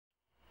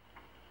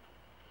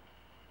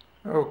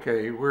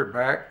Okay, we're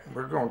back.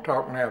 We're going to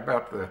talk now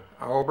about the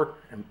Auber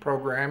and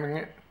programming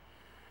it,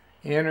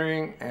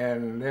 entering,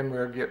 and then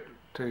we'll get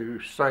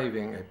to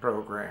saving a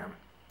program.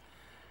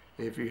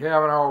 If you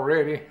haven't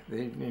already,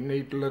 then you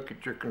need to look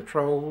at your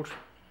controls.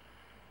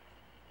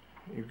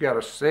 You've got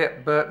a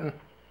set button,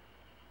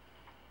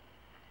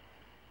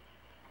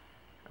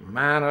 a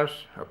minus,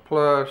 a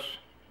plus,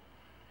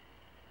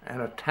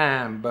 and a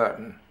time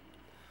button.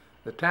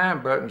 The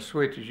time button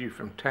switches you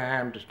from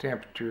time to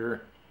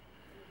temperature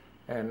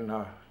and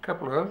a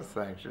couple of other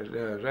things it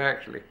does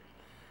actually.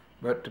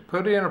 But to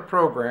put in a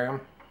program,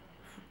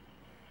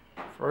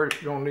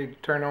 first you're going to need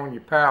to turn on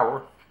your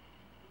power.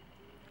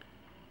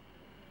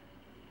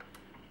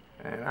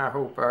 And I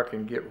hope I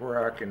can get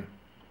where I can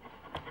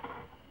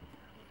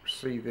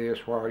see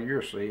this while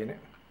you're seeing it.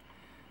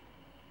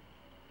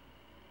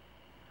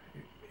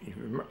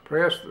 You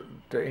press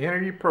to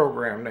enter your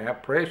program now,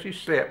 press your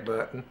set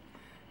button.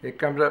 It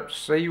comes up to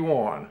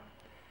C1.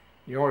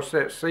 You want to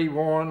set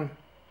C1.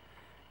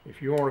 If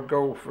you want to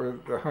go for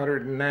the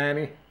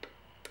 190,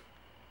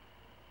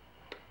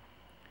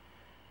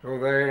 go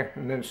there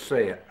and then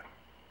set.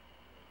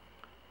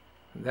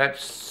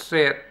 That's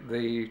set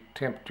the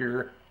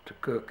temperature to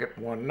cook at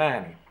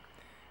 190.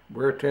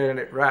 We're telling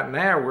it right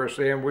now, we're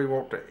saying we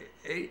want to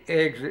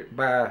exit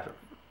by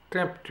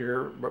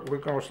temperature, but we're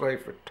going to say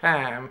for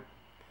time,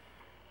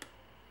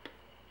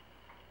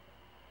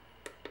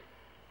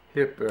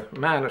 hit the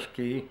minus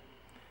key,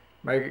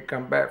 make it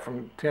come back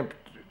from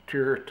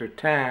temperature to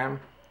time,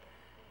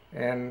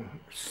 and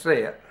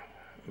set.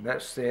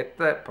 That's set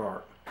that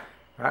part.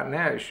 Right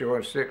now it's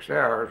showing 6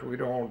 hours. We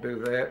don't want to do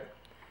that.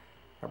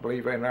 I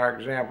believe in our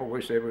example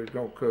we said we was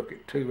going to cook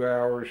it 2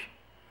 hours.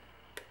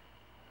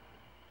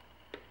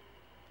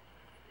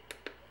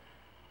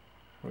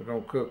 We're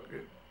going to cook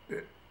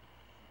it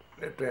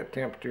at that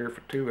temperature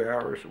for 2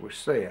 hours. We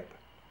set.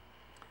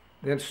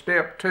 Then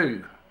step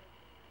 2.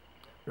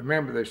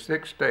 Remember there's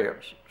 6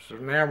 steps. So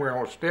now we're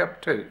on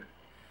step 2.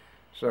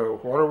 So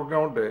what are we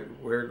going to do?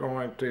 We're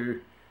going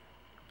to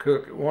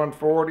cook at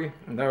 140.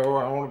 No,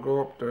 I want to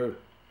go up to,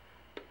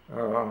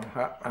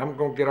 I'm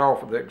going to get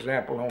off of the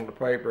example on the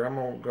paper. I'm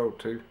going to go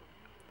to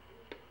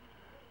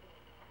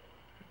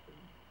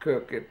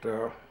cook at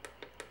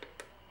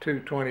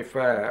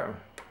 225.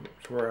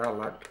 That's where I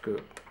like to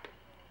cook.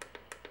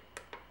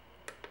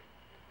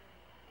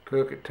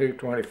 Cook at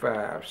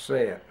 225,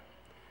 set.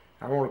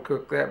 I want to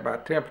cook that by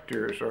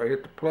temperature, so I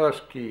hit the plus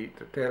key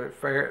to tell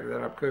it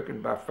that I'm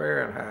cooking by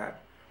Fahrenheit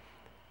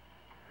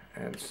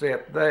and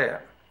set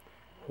that.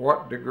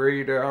 What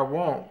degree do I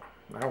want?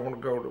 I want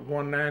to go to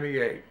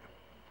 198.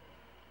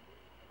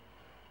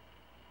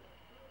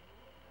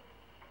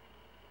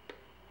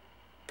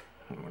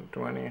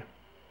 $120.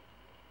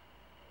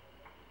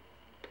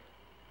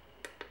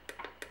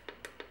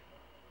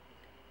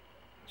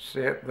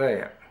 Set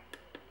that.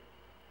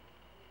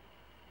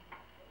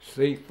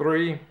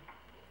 C3,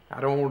 I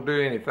don't want to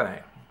do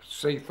anything.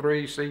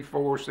 C3, C4,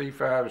 C5,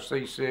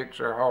 C6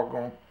 are all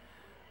going to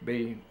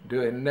be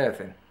doing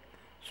nothing.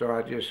 So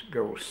I just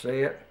go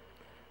set,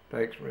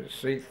 takes me to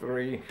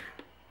C3.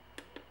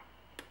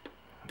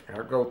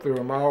 I'll go through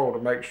them all to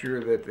make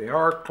sure that they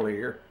are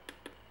clear.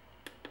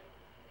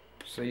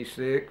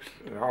 C6,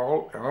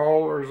 all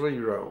are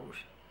zeros.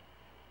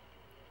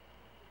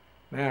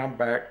 Now I'm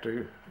back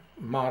to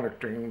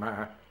monitoring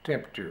my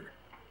temperature.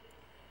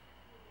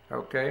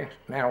 Okay,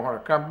 now when I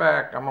come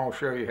back, I'm going to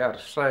show you how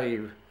to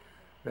save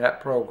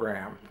that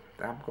program.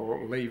 I'm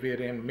going to leave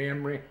it in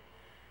memory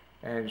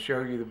and show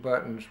you the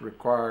buttons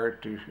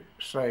required to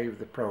save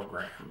the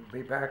program.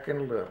 Be back in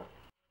a little.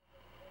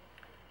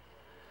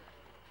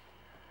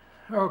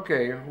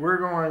 Okay, we're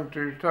going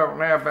to talk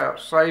now about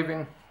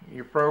saving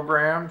your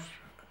programs.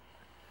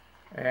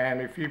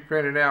 And if you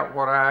printed out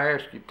what I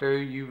asked you to,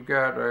 you've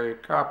got a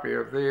copy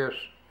of this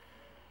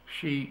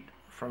sheet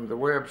from the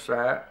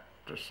website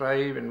to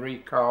save and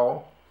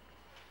recall.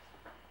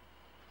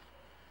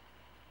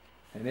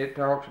 And it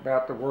talks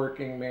about the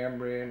working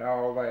memory and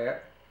all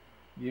that.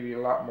 Give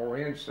you a lot more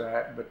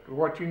insight, but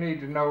what you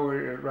need to know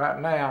right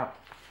now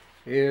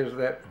is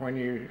that when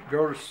you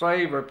go to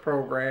save a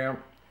program,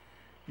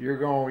 you're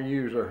going to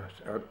use a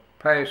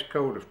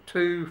passcode of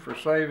 2 for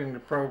saving the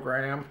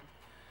program,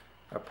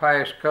 a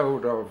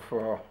passcode of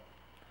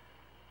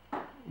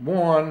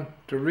 1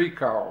 to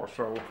recall.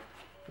 So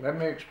let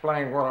me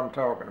explain what I'm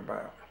talking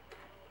about.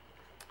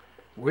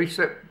 We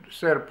set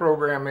a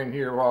program in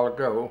here a while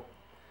ago,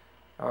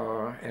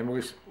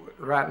 and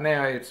right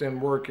now it's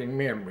in working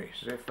memory.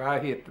 So if I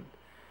hit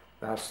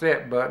the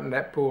set button,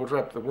 that pulls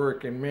up the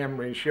working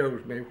memory and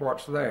shows me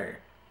what's there.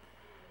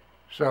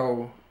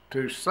 So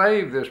to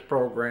save this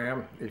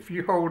program, if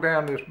you hold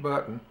down this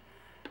button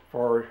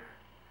for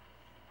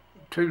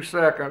 2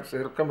 seconds,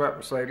 it'll come up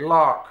and say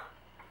lock,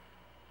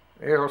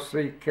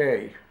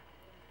 LCK,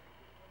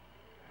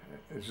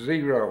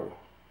 0.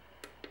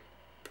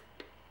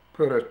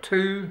 Put a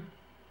 2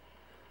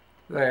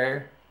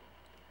 there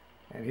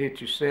and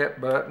hit your set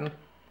button.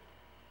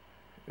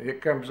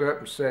 It comes up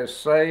and says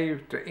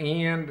save to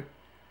end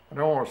I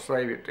don't want to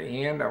save it to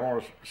end. I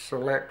want to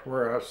select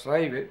where I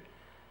save it.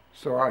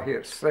 So I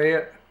hit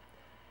set.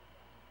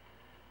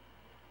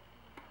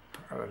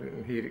 I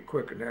didn't hit it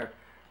quick enough.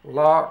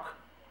 Lock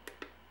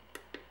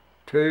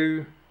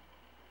 2,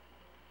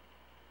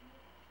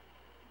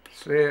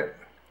 set,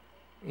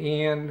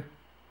 end,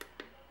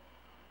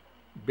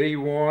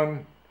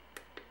 B1,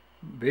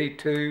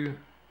 B2,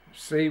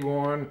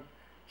 C1,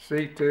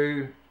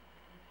 C2,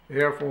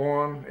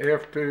 F1,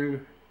 F2,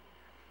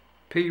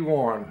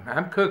 P1.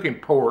 I'm cooking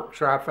pork,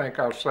 so I think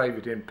I'll save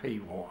it in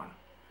P1.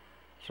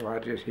 So I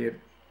just hit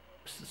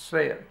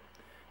set.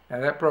 Now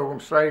that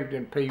program's saved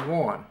in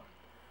P1.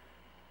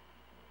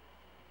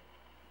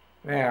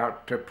 Now,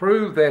 to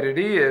prove that it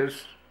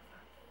is,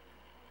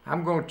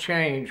 I'm going to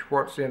change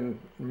what's in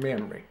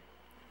memory.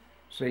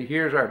 See,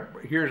 here's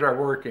our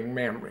working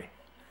memory.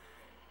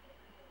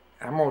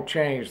 I'm going to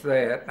change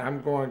that.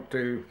 I'm going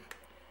to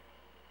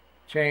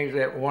change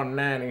that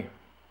 190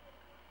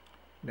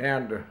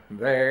 down to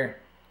there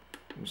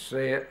and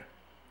set,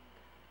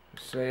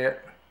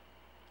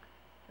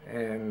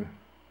 and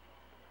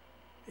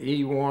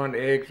E1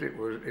 exit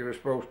it was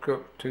supposed to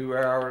cook 2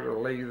 hours.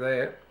 I'll leave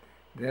that.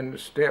 Then the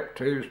step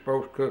 2 is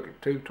supposed to cook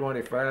at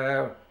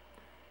 225.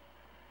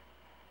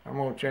 I'm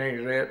going to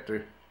change that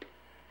to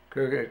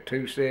cook at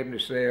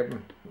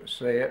 277,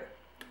 set,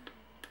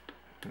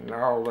 and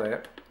all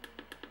that.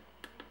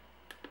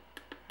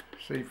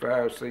 C5,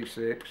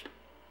 C6.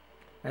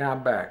 Now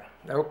I'm back.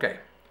 Okay.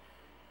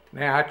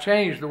 Now I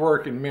changed the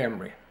working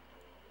memory.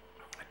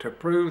 To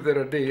prove that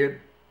I did,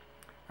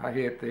 I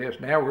hit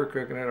this. Now we're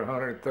cooking at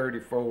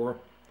 134.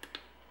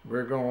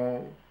 We're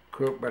going to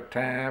cook by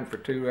time for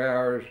 2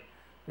 hours.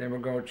 Then we're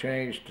going to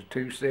change to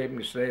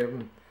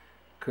 277,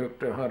 cook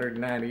to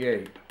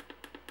 198.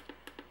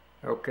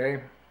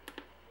 Okay.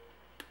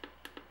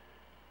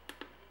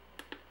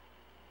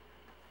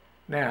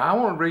 Now I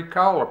want to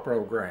recall a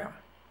program.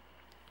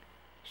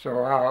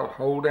 So I'll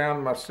hold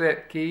down my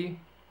set key.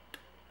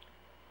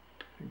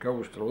 It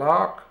goes to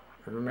lock.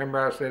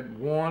 Remember I said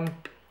 1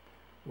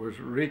 was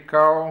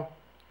recall.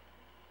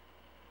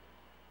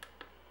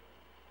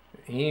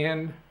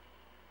 End.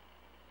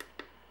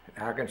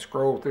 I can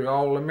scroll through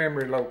all the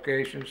memory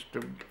locations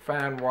to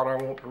find what I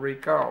want to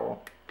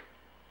recall.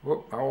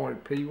 Whoop, I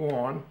wanted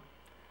P1.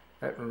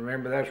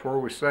 Remember that's where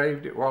we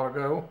saved it a while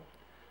ago.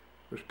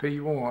 It was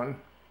P1.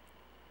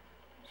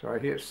 So I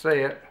hit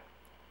set.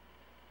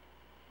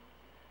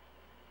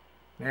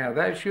 Now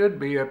that should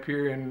be up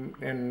here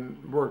in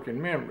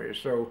working memory.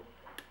 So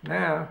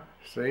now,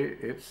 see,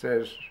 it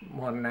says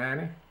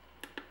 190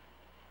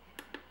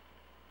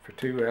 for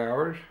 2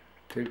 hours,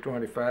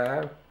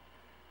 225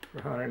 for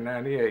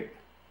 198.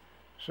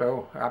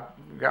 So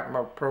I've got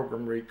my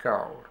program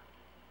recalled.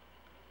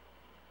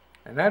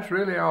 And that's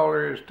really all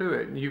there is to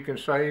it. And you can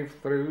save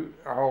through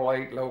all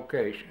 8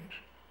 locations.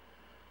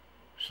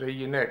 See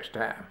you next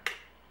time.